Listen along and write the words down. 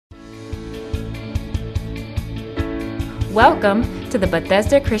Welcome to the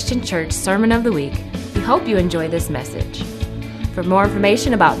Bethesda Christian Church Sermon of the Week. We hope you enjoy this message. For more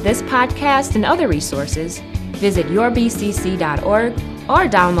information about this podcast and other resources, visit yourbcc.org or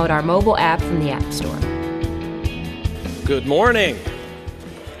download our mobile app from the App Store. Good morning.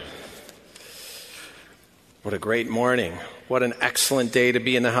 What a great morning. What an excellent day to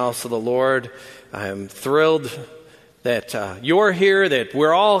be in the house of the Lord. I'm thrilled that you're here, that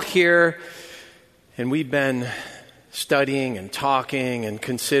we're all here, and we've been studying and talking and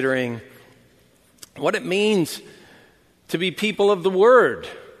considering what it means to be people of the Word.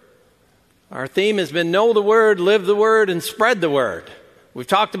 Our theme has been know the Word, live the Word, and spread the Word. We've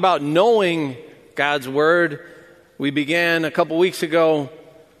talked about knowing God's Word. We began a couple weeks ago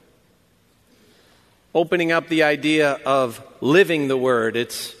opening up the idea of living the Word.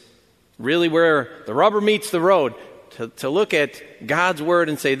 It's really where the rubber meets the road, to look at God's Word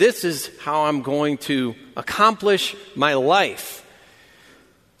and say, this is how I'm going to accomplish my life.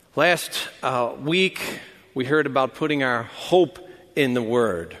 Last week, we heard about putting our hope in the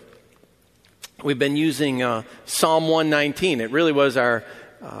Word. We've been using Psalm 119. It really was our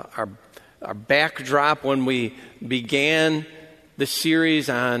backdrop when we began the series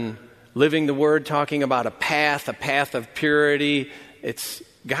on living the Word, talking about a path of purity. It's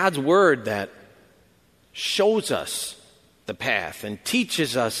God's Word that shows us the path and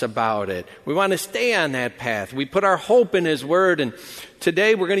teaches us about it. We want to stay on that path. We put our hope in His Word, and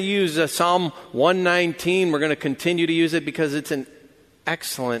today we're going to use Psalm 119. We're going to continue to use it because it's an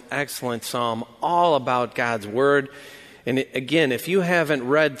excellent, excellent psalm all about God's Word. And again, if you haven't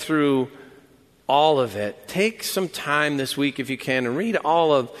read through all of it, take some time this week if you can and read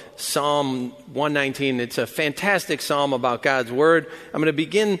all of Psalm 119. It's a fantastic psalm about God's Word. I'm going to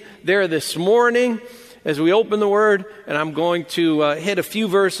begin there this morning as we open the Word, and I'm going to hit a few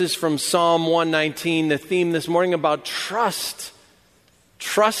verses from Psalm 119, the theme this morning about trust.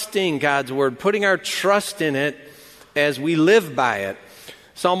 Trusting God's Word, putting our trust in it as we live by it.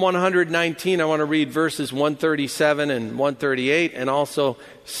 Psalm 119, I want to read verses 137 and 138, and also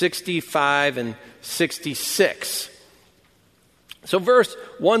 65 and 66. So verse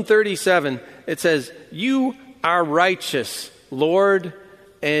 137, it says, "You are righteous, Lord,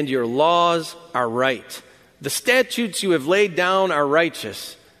 and your laws are right. The statutes you have laid down are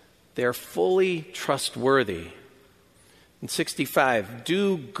righteous. They are fully trustworthy." And 65,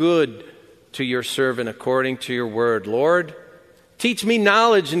 "Do good to your servant according to your word. Lord, teach me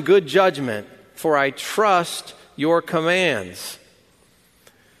knowledge and good judgment, for I trust your commands."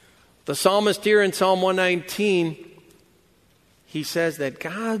 The psalmist here in Psalm 119, he says that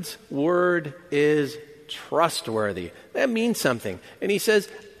God's word is trustworthy. That means something. And he says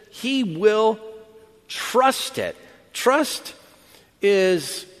he will trust it. Trust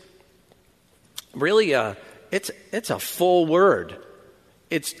is really it's a full word.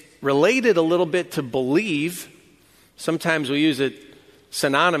 It's related a little bit to believe. Sometimes we use it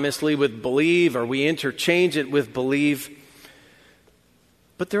synonymously with believe, or we interchange it with believe.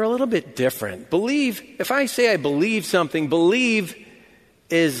 But they're a little bit different. Believe, if I say I believe something, believe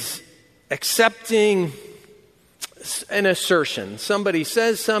is accepting an assertion. Somebody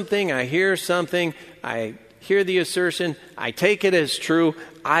says something, I hear something, I hear the assertion, I take it as true,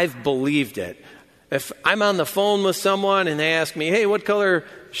 I've believed it. If I'm on the phone with someone and they ask me, "Hey, what color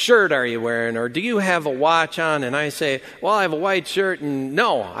shirt are you wearing?" Or, "Do you have a watch on?" And I say, "Well, I have a white shirt," and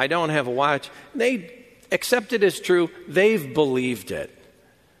 "No, I don't have a watch." They accept it as true. They've believed it.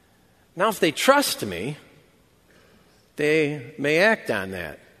 Now, if they trust me, they may act on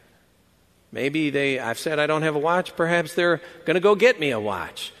that. Maybe I've said I don't have a watch. Perhaps they're going to go get me a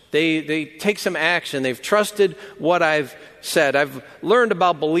watch. They take some action. They've trusted what I've said. I've learned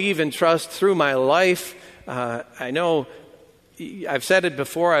about believe and trust through my life. I know I've said it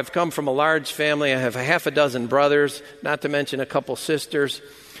before. I've come from a large family. I have a half a dozen brothers, not to mention a couple sisters.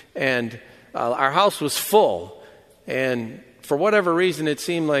 And our house was full. And for whatever reason, it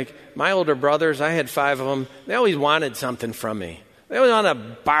seemed like my older brothers, I had 5 of them, they always wanted something from me. They always wanted to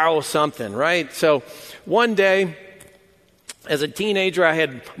borrow something, right? So one day, as a teenager, I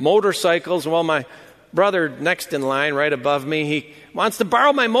had motorcycles. Well, my brother next in line, right above me, he wants to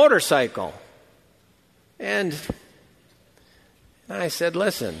borrow my motorcycle. And I said,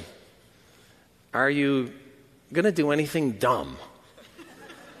 "Listen, are you going to do anything dumb?"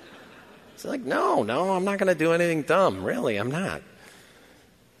 He's like, No, I'm not going to do anything dumb. Really, I'm not.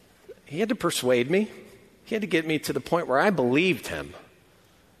 He had to persuade me. He had to get me to the point where I believed him.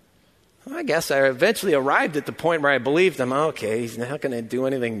 I guess I eventually arrived at the point where I believed him. Okay, he's not going to do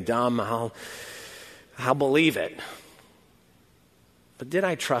anything dumb. I'll believe it. But did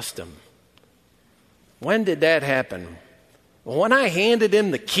I trust him? When did that happen? Well, when I handed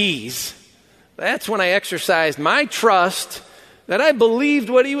him the keys, that's when I exercised my trust that I believed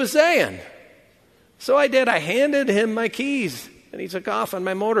what he was saying. So I did. I handed him my keys, and he took off on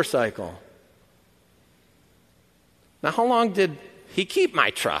my motorcycle. Now, how long did he keep my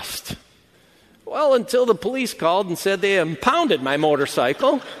trust? Well, until the police called and said they impounded my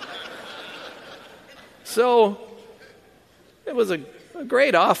motorcycle. So it was a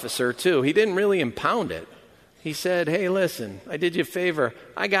great officer, too. He didn't really impound it. He said, hey, listen, I did you a favor.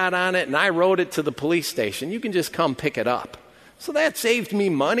 I got on it and I rode it to the police station. You can just come pick it up. So that saved me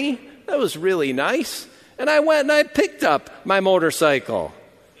money. That was really nice. And I went and I picked up my motorcycle.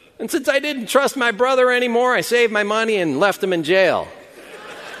 And since I didn't trust my brother anymore, I saved my money and left him in jail.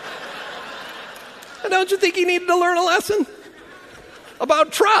 And don't you think he needed to learn a lesson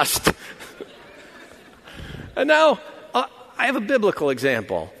about trust? And now, I have a biblical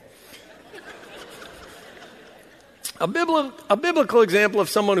example. A biblical example of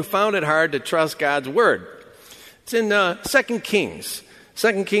someone who found it hard to trust God's word. It's in 2 Kings.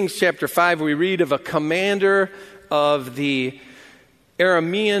 2 Kings chapter 5, we read of a commander of the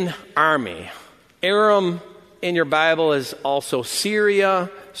Aramean army. Aram in your Bible is also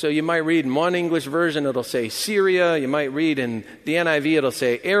Syria. So you might read in one English version, it'll say Syria. You might read in the NIV, it'll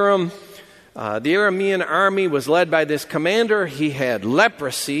say Aram. The Aramean army was led by this commander. He had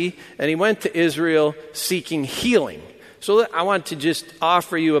leprosy, and he went to Israel seeking healing. So I want to just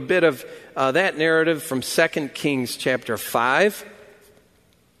offer you a bit of that narrative from 2 Kings chapter 5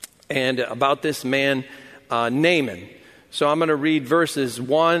 and about this man, Naaman. So I'm going to read verses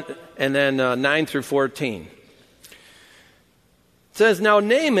 1 and then 9 through 14. It says, now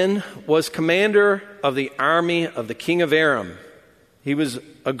Naaman was commander of the army of the king of Aram. He was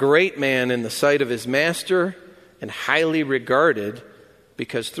a great man in the sight of his master and highly regarded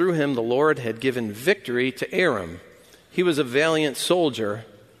because through him the Lord had given victory to Aram. He was a valiant soldier,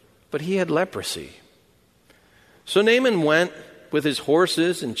 but he had leprosy. So Naaman went with his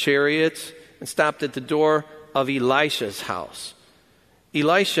horses and chariots and stopped at the door of Elisha's house.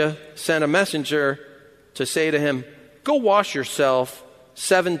 Elisha sent a messenger to say to him, go wash yourself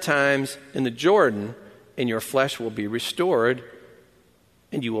 7 times in the Jordan, and your flesh will be restored,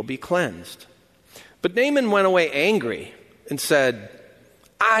 and you will be cleansed. But Naaman went away angry and said,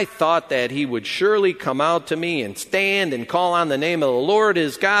 I thought that he would surely come out to me and stand and call on the name of the Lord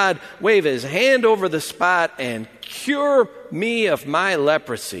his God, wave his hand over the spot, and cure me of my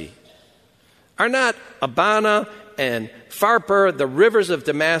leprosy. Are not Abana and Pharpar, the rivers of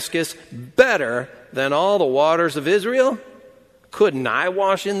Damascus, better than all the waters of Israel? Couldn't I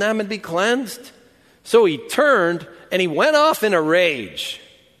wash in them and be cleansed? So he turned and he went off in a rage.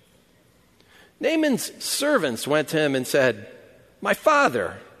 Naaman's servants went to him and said, my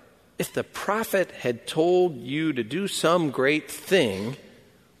father, if the prophet had told you to do some great thing,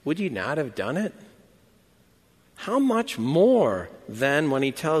 would you not have done it? How much more then when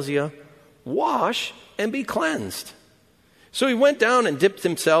he tells you, wash and be cleansed? So he went down and dipped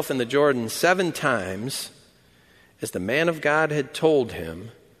himself in the Jordan 7 times, as the man of God had told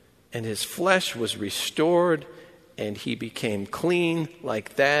him, and his flesh was restored, and he became clean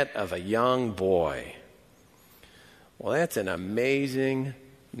like that of a young boy. Well, that's an amazing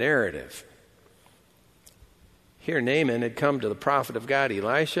narrative. Here Naaman had come to the prophet of God,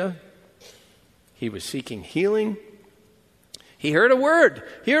 Elisha. He was seeking healing. He heard a word.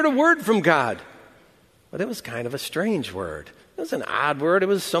 He heard a word from God. But it was kind of a strange word. It was an odd word. It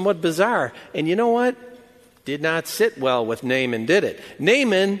was somewhat bizarre. And you know what? Did not sit well with Naaman, did it?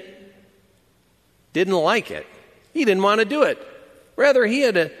 Naaman didn't like it. He didn't want to do it. Rather, he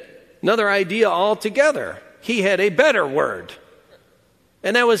had another idea altogether. He had a better word.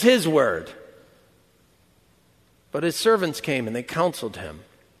 And that was his word. But his servants came and they counseled him.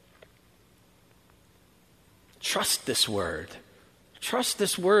 Trust this word. Trust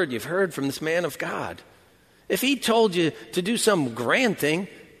this word you've heard from this man of God. If he told you to do some grand thing,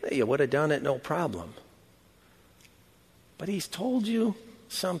 you would have done it no problem. But he's told you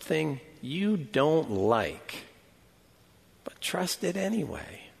something you don't like. But trust it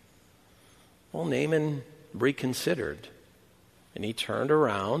anyway. Well, Naaman reconsidered. And he turned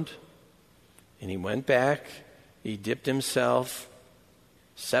around. And he went back. He dipped himself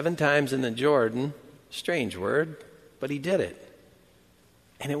 7 times in the Jordan. Strange word, but he did it.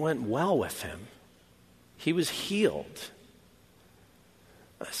 And it went well with him. He was healed.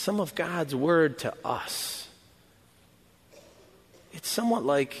 Some of God's word to us, it's somewhat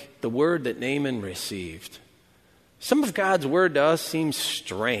like the word that Naaman received. Some of God's word to us seems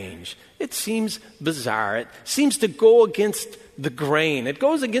strange. It seems bizarre. It seems to go against the grain. It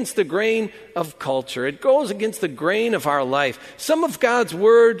goes against the grain of culture. It goes against the grain of our life. Some of God's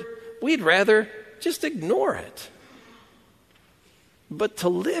word, we'd rather just ignore it. But to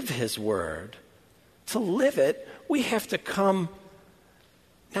live his word, to live it, we have to come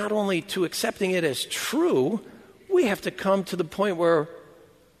not only to accepting it as true, we have to come to the point where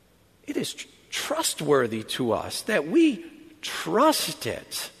it is trustworthy to us, that we trust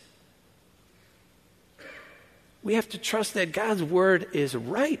it. We have to trust that God's word is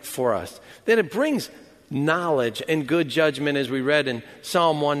right for us, that it brings knowledge and good judgment, as we read in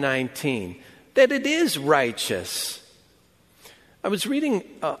Psalm 119, that it is righteous. I was reading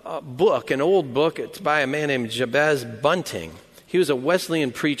a book, an old book. It's by a man named Jabez Bunting. He was a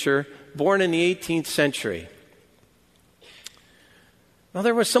Wesleyan preacher born in the 18th century. Now,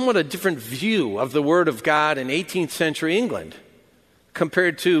 there was somewhat a different view of the Word of God in 18th century England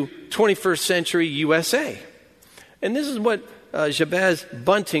compared to 21st century USA. And this is what Jabez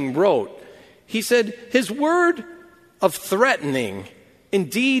Bunting wrote. He said, "His word of threatening,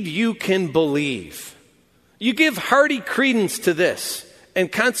 indeed you can believe. You give hearty credence to this, and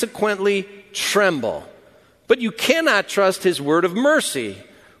consequently tremble. But you cannot trust his word of mercy,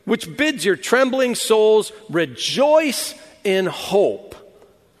 which bids your trembling souls rejoice in hope."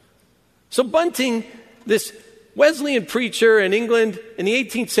 So Bunting, this Wesleyan preacher in England in the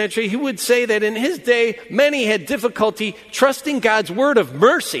 18th century, he would say that in his day, many had difficulty trusting God's word of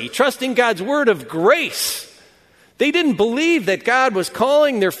mercy, trusting God's word of grace. They didn't believe that God was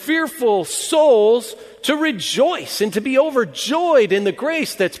calling their fearful souls to rejoice and to be overjoyed in the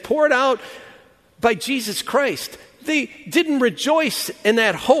grace that's poured out by Jesus Christ. They didn't rejoice in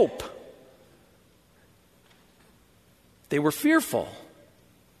that hope. They were fearful.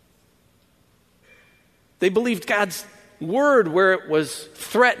 They believed God's word where it was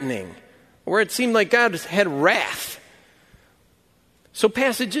threatening, where it seemed like God had wrath. So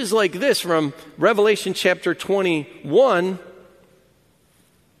passages like this from Revelation chapter 21,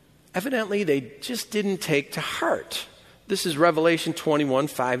 evidently they just didn't take to heart. This is Revelation 21,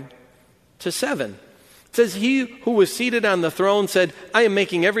 5-7. It says, "He who was seated on the throne said, 'I am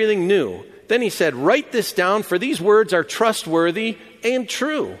making everything new.' Then he said, 'Write this down, for these words are trustworthy and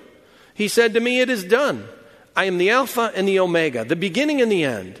true.' He said to me, 'It is done. I am the Alpha and the Omega, the beginning and the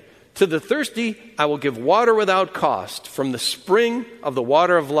end. To the thirsty I will give water without cost from the spring of the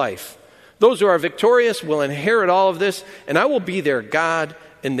water of life. Those who are victorious will inherit all of this, and I will be their God,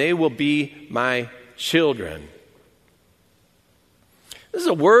 and they will be my children.'" This is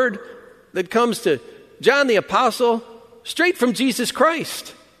a word that comes to John the Apostle straight from Jesus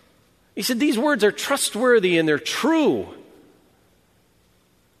Christ. He said these words are trustworthy and they're true.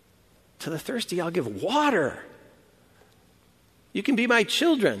 To the thirsty I'll give water. You can be my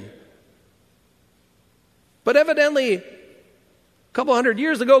children. But evidently, a couple hundred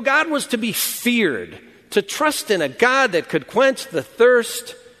years ago, God was to be feared. To trust in a God that could quench the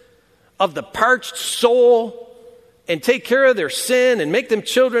thirst of the parched soul and take care of their sin and make them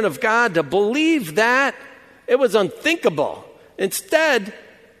children of God, to believe that, it was unthinkable. Instead,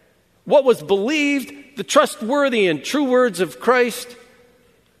 what was believed, the trustworthy and true words of Christ,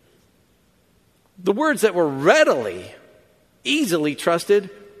 the words that were readily, easily trusted,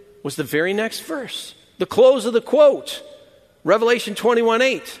 was the very next verse. The close of the quote, Revelation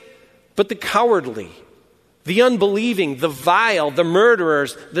 21:8. "But the cowardly, the unbelieving, the vile, the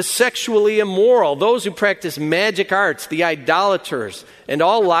murderers, the sexually immoral, those who practice magic arts, the idolaters, and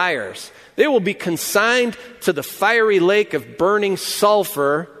all liars, they will be consigned to the fiery lake of burning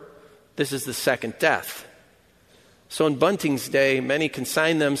sulfur." This is the second death. So in Bunting's day, many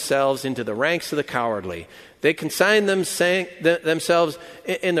consigned themselves into the ranks of the cowardly. They consigned themselves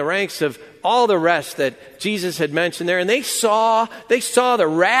in the ranks of all the rest that Jesus had mentioned there. And they saw the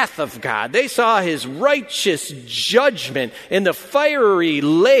wrath of God. They saw his righteous judgment in the fiery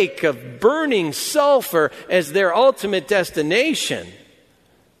lake of burning sulfur as their ultimate destination.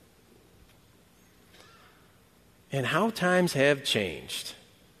 And how times have changed.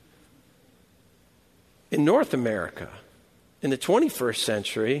 In North America, in the 21st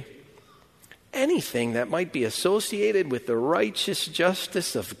century, anything that might be associated with the righteous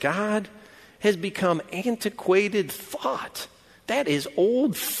justice of God has become antiquated thought. That is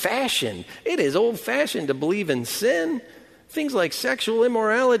old-fashioned. It is old-fashioned to believe in sin. Things like sexual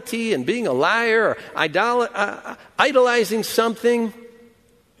immorality and being a liar, or idolizing something,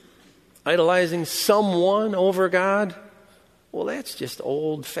 idolizing someone over God. Well, that's just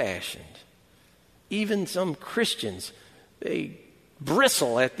old-fashioned. Even some Christians, they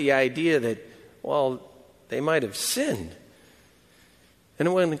bristle at the idea that, well, they might have sinned.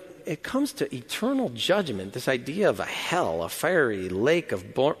 And when it comes to eternal judgment, this idea of a hell, a fiery lake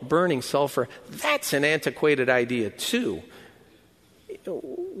of burning sulfur, that's an antiquated idea too.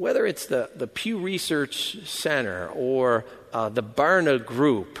 Whether it's the Pew Research Center or the Barna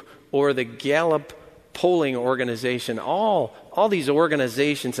Group or the Gallup polling organization, all these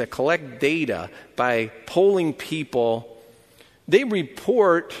organizations that collect data by polling people, they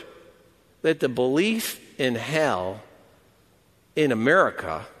report that the belief in hell in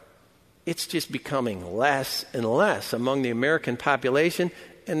America, it's just becoming less and less among the American population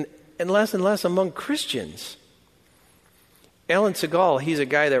and less among Christians. Alan Segal, he's a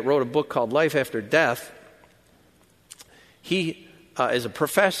guy that wrote a book called Life After Death. He is a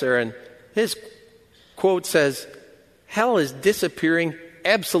professor, and his quote says, "Hell is disappearing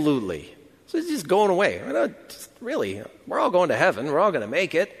absolutely." So it's just going away. Really, we're all going to heaven. We're all going to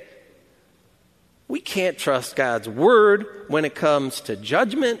make it. We can't trust God's word when it comes to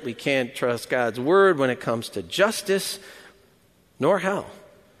judgment. We can't trust God's word when it comes to justice, nor hell.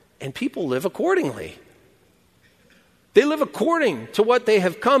 And people live accordingly. They live according to what they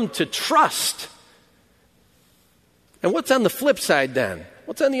have come to trust. And what's on the flip side then?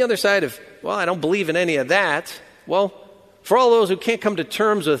 What's on the other side of, well, I don't believe in any of that? Well, for all those who can't come to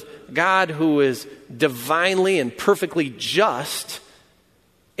terms with God who is divinely and perfectly just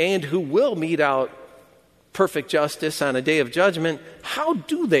and who will mete out perfect justice on a day of judgment, how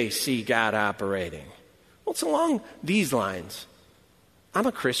do they see God operating? Well, it's along these lines. I'm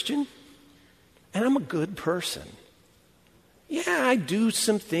a Christian, and I'm a good person. Yeah, I do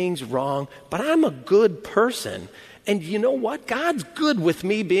some things wrong, but I'm a good person. And you know what? God's good with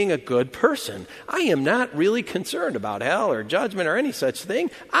me being a good person. I am not really concerned about hell or judgment or any such thing.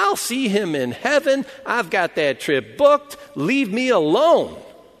 I'll see him in heaven. I've got that trip booked. Leave me alone.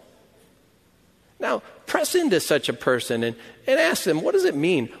 Now, press into such a person and ask them, what does it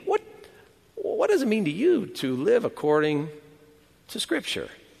mean? What does it mean to you to live according to Scripture,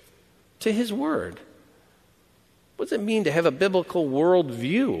 to His Word? What does it mean to have a biblical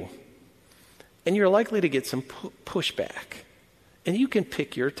worldview? And you're likely to get some pushback. And you can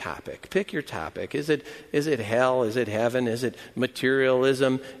pick your topic. Pick your topic. Is it hell? Is it heaven? Is it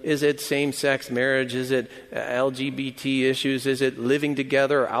materialism? Is it same-sex marriage? Is it LGBT issues? Is it living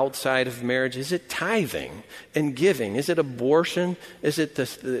together outside of marriage? Is it tithing and giving? Is it abortion? Is it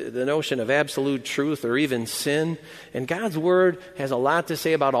the notion of absolute truth or even sin? And God's Word has a lot to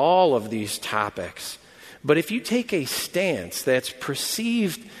say about all of these topics. But if you take a stance that's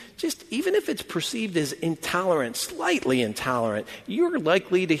perceived, just even if it's perceived as intolerant, slightly intolerant, you're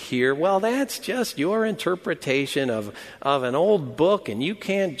likely to hear, well, that's just your interpretation of an old book, and you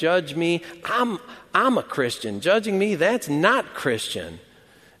can't judge me. I'm a Christian. Judging me, that's not Christian.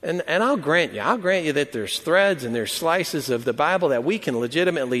 And I'll grant you that there's threads and there's slices of the Bible that we can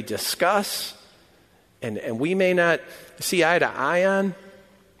legitimately discuss, and we may not see eye to eye on.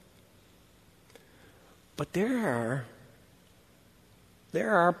 But there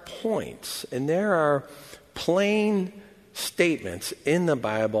are points and there are plain statements in the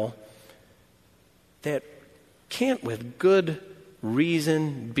Bible that can't with good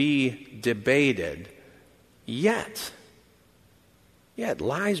reason be debated. Yet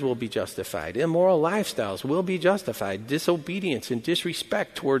lies will be justified. Immoral lifestyles will be justified. Disobedience and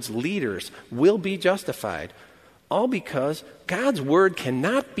disrespect towards leaders will be justified. All because God's Word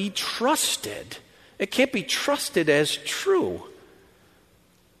cannot be trusted. It can't be trusted as true.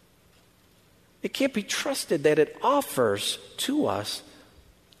 It can't be trusted that it offers to us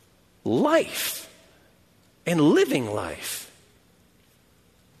life and living life.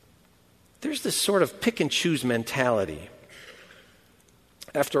 There's this sort of pick and choose mentality.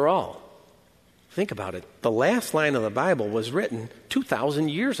 After all, think about it. The last line of the Bible was written 2,000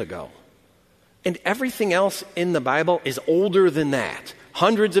 years ago. And everything else in the Bible is older than that.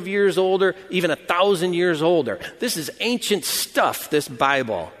 Hundreds of years older, even 1,000 years older. This is ancient stuff, this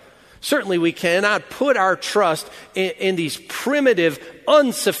Bible. Certainly we cannot put our trust in these primitive,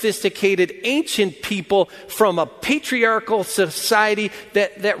 unsophisticated, ancient people from a patriarchal society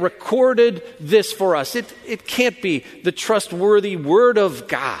that recorded this for us. It can't be the trustworthy Word of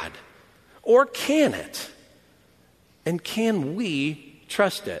God. Or can it? And can we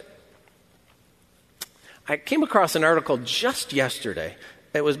trust it? I came across an article just yesterday.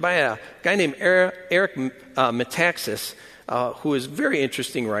 It was by a guy named Eric Metaxas, who is a very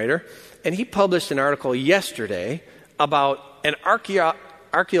interesting writer. And he published an article yesterday about an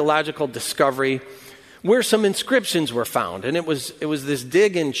archaeological discovery where some inscriptions were found. And it was this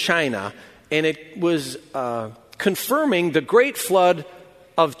dig in China, and it was confirming the Great Flood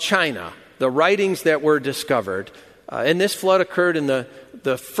of China, the writings that were discovered And this flood occurred in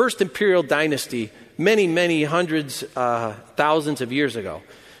the first imperial dynasty many, many hundreds, thousands of years ago.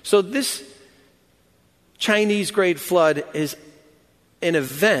 So this Chinese Great Flood is an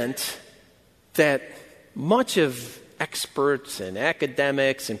event that much of experts and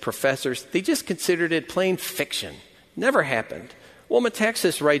academics and professors, they just considered it plain fiction. Never happened. Well,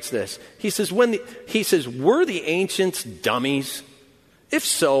 Metaxas writes this. He says, were the ancients dummies? If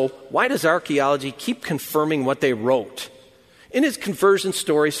so, why does archaeology keep confirming what they wrote? In his conversion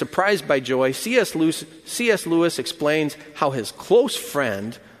story, Surprised by Joy, C.S. Lewis explains how his close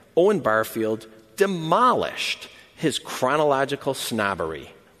friend, Owen Barfield, demolished his chronological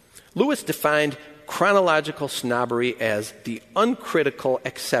snobbery. Lewis defined chronological snobbery as the uncritical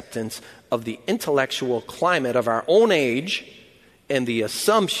acceptance of the intellectual climate of our own age and the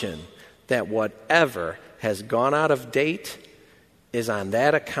assumption that whatever has gone out of date is on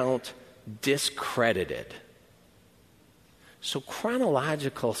that account discredited. So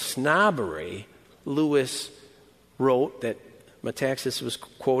chronological snobbery, Lewis wrote, that Metaxas was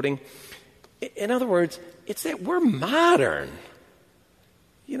quoting. In other words, it's that we're modern.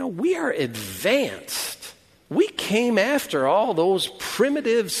 We are advanced. We came after all those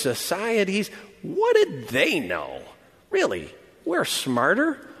primitive societies. What did they know? Really, we're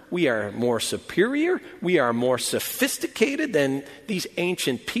smarter. We are more superior. We are more sophisticated than these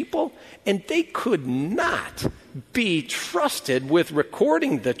ancient people. And they could not be trusted with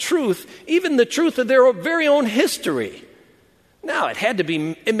recording the truth, even the truth of their very own history. Now, it had to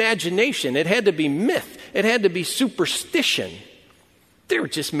be imagination. It had to be myth. It had to be superstition. They were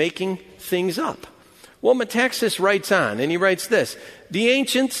just making things up. Well, Metaxas writes on, and he writes this. The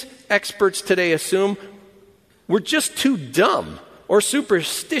ancients, experts today assume, were just too dumb or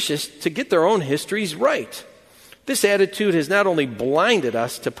superstitious to get their own histories right. This attitude has not only blinded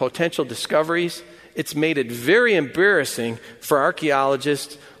us to potential discoveries, it's made it very embarrassing for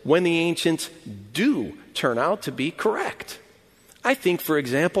archaeologists when the ancients do turn out to be correct. I think, for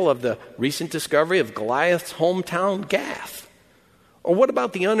example, of the recent discovery of Goliath's hometown, Gath. Or what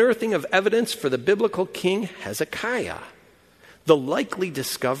about the unearthing of evidence for the biblical king Hezekiah? The likely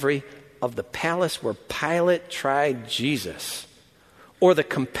discovery of the palace where Pilate tried Jesus? Or the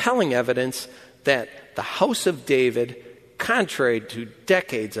compelling evidence that the house of David, contrary to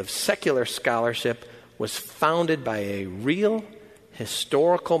decades of secular scholarship, was founded by a real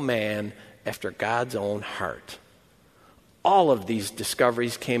historical man after God's own heart? All of these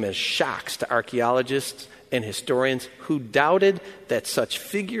discoveries came as shocks to archaeologists and historians who doubted that such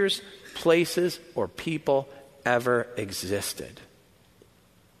figures, places, or people ever existed.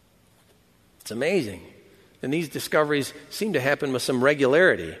 It's amazing. And these discoveries seem to happen with some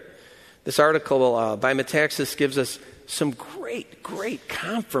regularity. This article by Metaxas gives us some great, great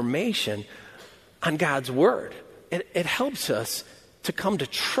confirmation on God's Word. It helps us to come to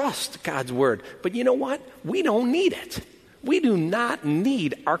trust God's Word. But you know what? We don't need it. We do not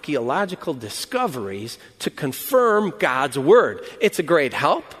need archaeological discoveries to confirm God's Word. It's a great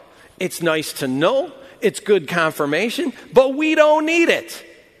help. It's nice to know. It's good confirmation. But we don't need it.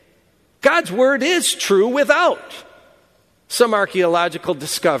 God's Word is true without some archaeological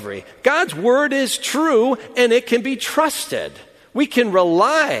discovery. God's Word is true and it can be trusted. We can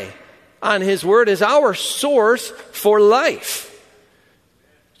rely on His Word as our source for life.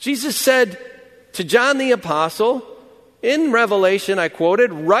 Jesus said to John the Apostle in Revelation, I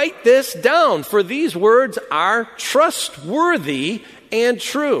quoted, "Write this down, for these words are trustworthy and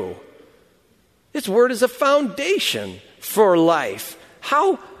true." His Word is a foundation for life.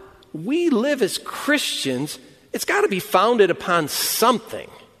 How we live as Christians, it's got to be founded upon something.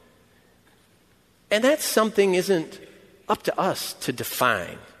 And that something isn't up to us to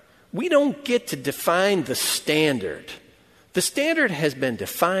define. We don't get to define the standard. The standard has been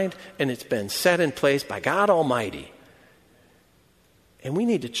defined and it's been set in place by God Almighty. And we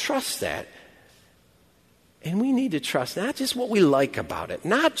need to trust that. And we need to trust not just what we like about it,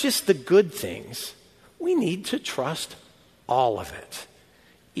 not just the good things. We need to trust all of it,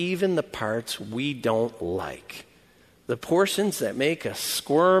 even the parts we don't like. The portions that make us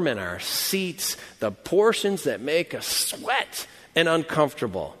squirm in our seats, the portions that make us sweat and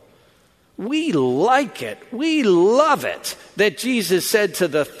uncomfortable. We like it. We love it that Jesus said to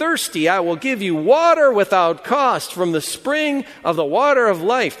the thirsty, "I will give you water without cost from the spring of the water of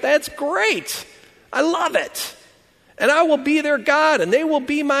life." That's great. I love it. "And I will be their God, and they will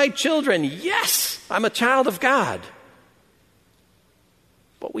be my children." Yes, I'm a child of God.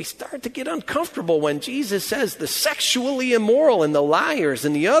 But we start to get uncomfortable when Jesus says the sexually immoral and the liars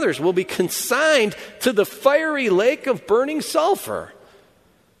and the others will be consigned to the fiery lake of burning sulfur.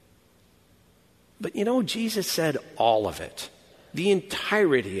 But Jesus said all of it, the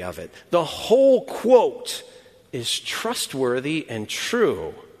entirety of it, the whole quote is trustworthy and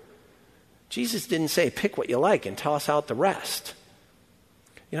true. Jesus didn't say, pick what you like and toss out the rest.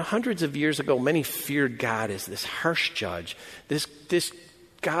 Hundreds of years ago, many feared God as this harsh judge, this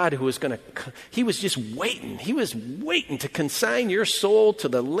God who was he was just waiting. He was waiting to consign your soul to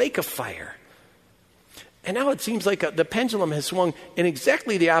the lake of fire. And now it seems like the pendulum has swung in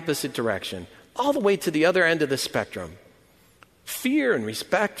exactly the opposite direction, all the way to the other end of the spectrum. Fear and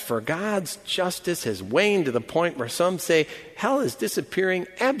respect for God's justice has waned to the point where some say hell is disappearing.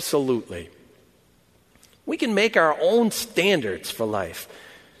 Absolutely. We can make our own standards for life.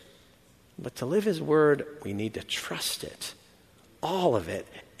 But to live His word, we need to trust it. All of it.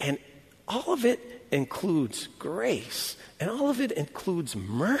 And all of it includes grace. And all of it includes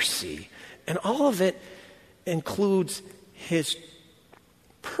mercy. And all of it includes His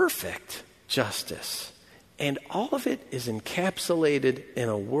perfect justice. And all of it is encapsulated in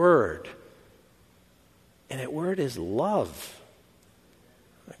a word. And that word is love.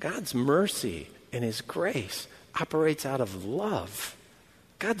 God's mercy and His grace operates out of love.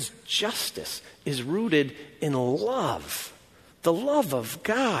 God's justice is rooted in love. The love of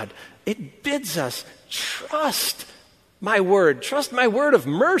God. It bids us trust my word. Trust my word of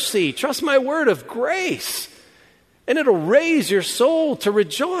mercy. Trust my word of grace. And it'll raise your soul to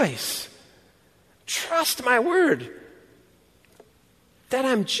rejoice. Trust my word that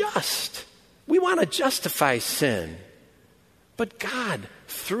I'm just. We want to justify sin. But God,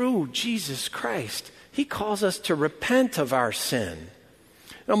 through Jesus Christ, He calls us to repent of our sin.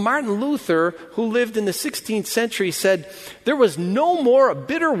 Now, Martin Luther, who lived in the 16th century, said, there was no more a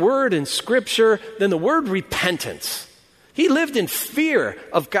bitter word in Scripture than the word repentance. He lived in fear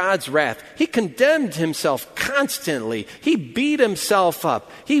of God's wrath. He condemned himself constantly. He beat himself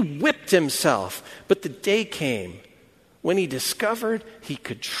up. He whipped himself. But the day came when he discovered he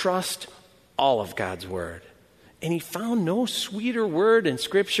could trust all of God's word. And he found no sweeter word in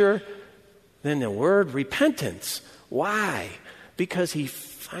Scripture than the word repentance. Why? Because he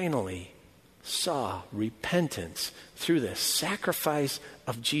finally saw repentance through the sacrifice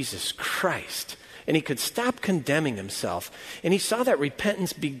of Jesus Christ. And he could stop condemning himself. And he saw that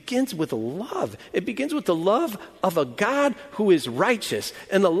repentance begins with love. It begins with the love of a God who is righteous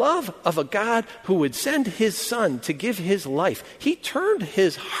and the love of a God who would send His Son to give His life. He turned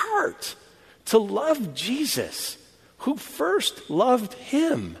his heart to love Jesus, who first loved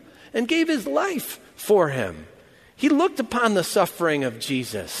him and gave His life for him. He looked upon the suffering of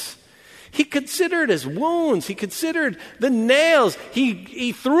Jesus. He considered His wounds. He considered the nails.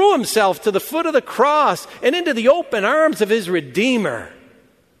 He threw himself to the foot of the cross and into the open arms of His Redeemer.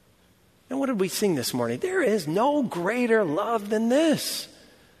 And what did we sing this morning? There is no greater love than this.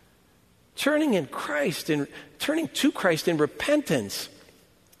 Turning to Christ in repentance.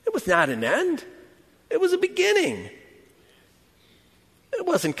 It was not an end. It was a beginning. It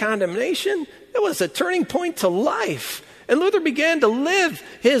wasn't condemnation. It was a turning point to life. And Luther began to live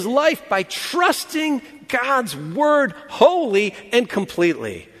his life by trusting God's word wholly and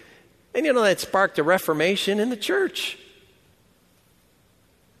completely. And that sparked a reformation in the church.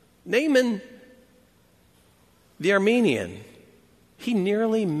 Naaman, the Armenian, he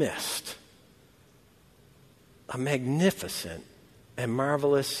nearly missed a magnificent and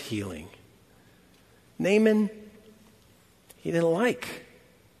marvelous healing. Naaman, he didn't like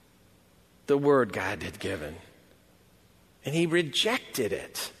the word God had given. And he rejected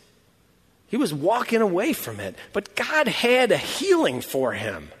it. He was walking away from it. But God had a healing for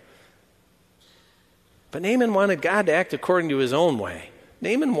him. But Naaman wanted God to act according to his own way.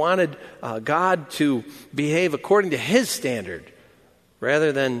 Naaman wanted God to behave according to his standard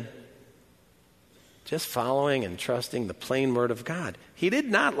rather than just following and trusting the plain word of God. He did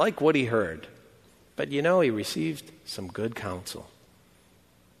not like what he heard. But he received some good counsel.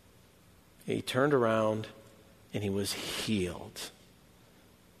 He turned around and he was healed.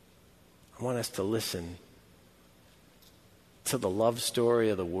 I want us to listen to the love story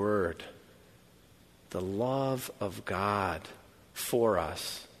of the Word. The love of God for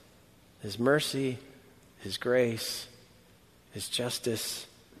us. His mercy, His grace, His justice.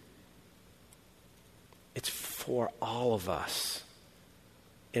 It's for all of us.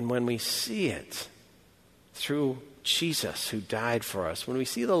 And when we see it through Jesus who died for us, when we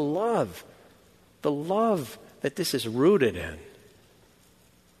see the love that this is rooted in,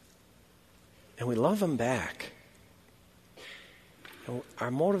 and we love Him back, and our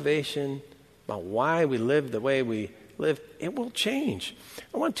motivation about why we live the way we live, it will change.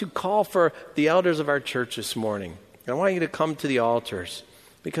 I want to call for the elders of our church this morning. I want you to come to the altars.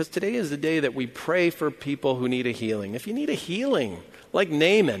 Because today is the day that we pray for people who need a healing. If you need a healing, like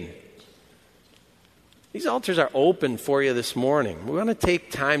Naaman, these altars are open for you this morning. We want to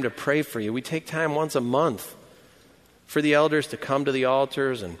take time to pray for you. We take time once a month for the elders to come to the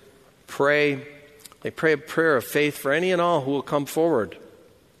altars and pray. They pray a prayer of faith for any and all who will come forward.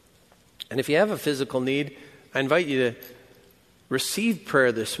 And if you have a physical need, I invite you to receive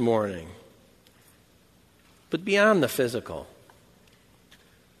prayer this morning. But beyond the physical,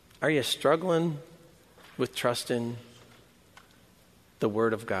 are you struggling with trusting the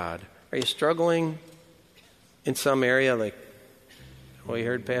Word of God? Are you struggling in some area like, well, you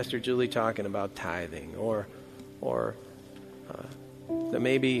heard Pastor Julie talking about tithing, or that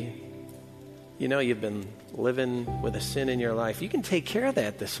maybe, you've been living with a sin in your life? You can take care of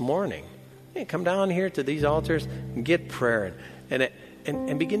that this morning. Hey, come down here to these altars and get prayer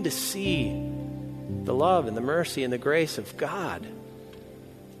and begin to see the love and the mercy and the grace of God.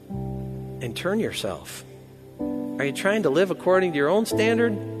 And turn yourself. Are you trying to live according to your own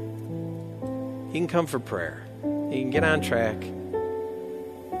standard? You can come for prayer. You can get on track.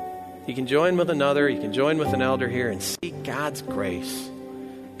 You can join with another. You can join with an elder here and seek God's grace.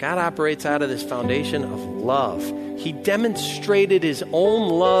 God operates out of this foundation of love. He demonstrated his own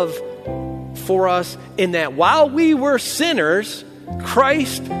love for us in that while we were sinners,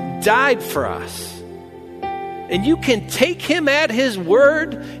 Christ died for us. And you can take him at his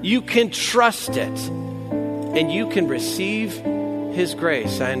word, you can trust it, and you can receive his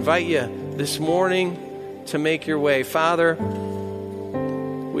grace. I invite you this morning to make your way. Father,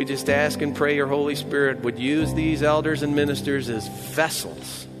 we just ask and pray your Holy Spirit would use these elders and ministers as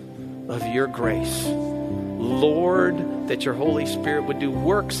vessels of your grace. Lord, that your Holy Spirit would do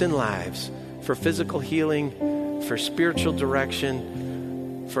works in lives for physical healing, for spiritual direction,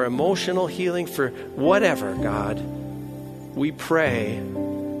 for emotional healing, for whatever, God. We pray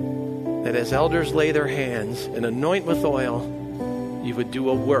that as elders lay their hands and anoint with oil, you would do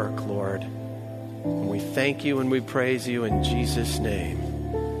a work, Lord. And we thank you and we praise you in Jesus' name.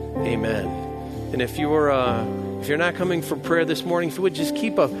 Amen. And if you're not coming for prayer this morning, if you would just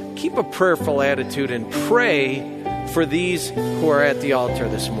keep a prayerful attitude and pray for these who are at the altar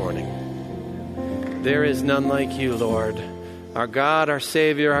this morning. There is none like you, Lord. Our God, our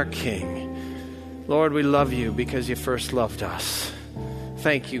Savior, our King. Lord, we love you because you first loved us.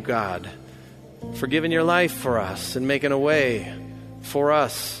 Thank you, God, for giving your life for us and making a way for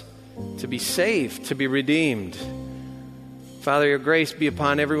us to be saved, to be redeemed. Father, your grace be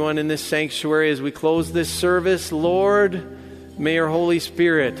upon everyone in this sanctuary as we close this service. Lord, may your Holy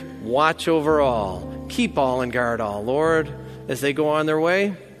Spirit watch over all, keep all and guard all, Lord, as they go on their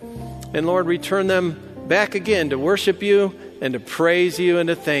way. And Lord, return them back again to worship you and to praise you and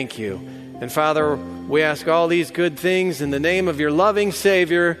to thank you. And Father, we ask all these good things in the name of your loving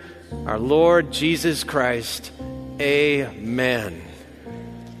Savior, our Lord Jesus Christ. Amen.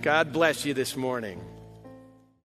 God bless you this morning.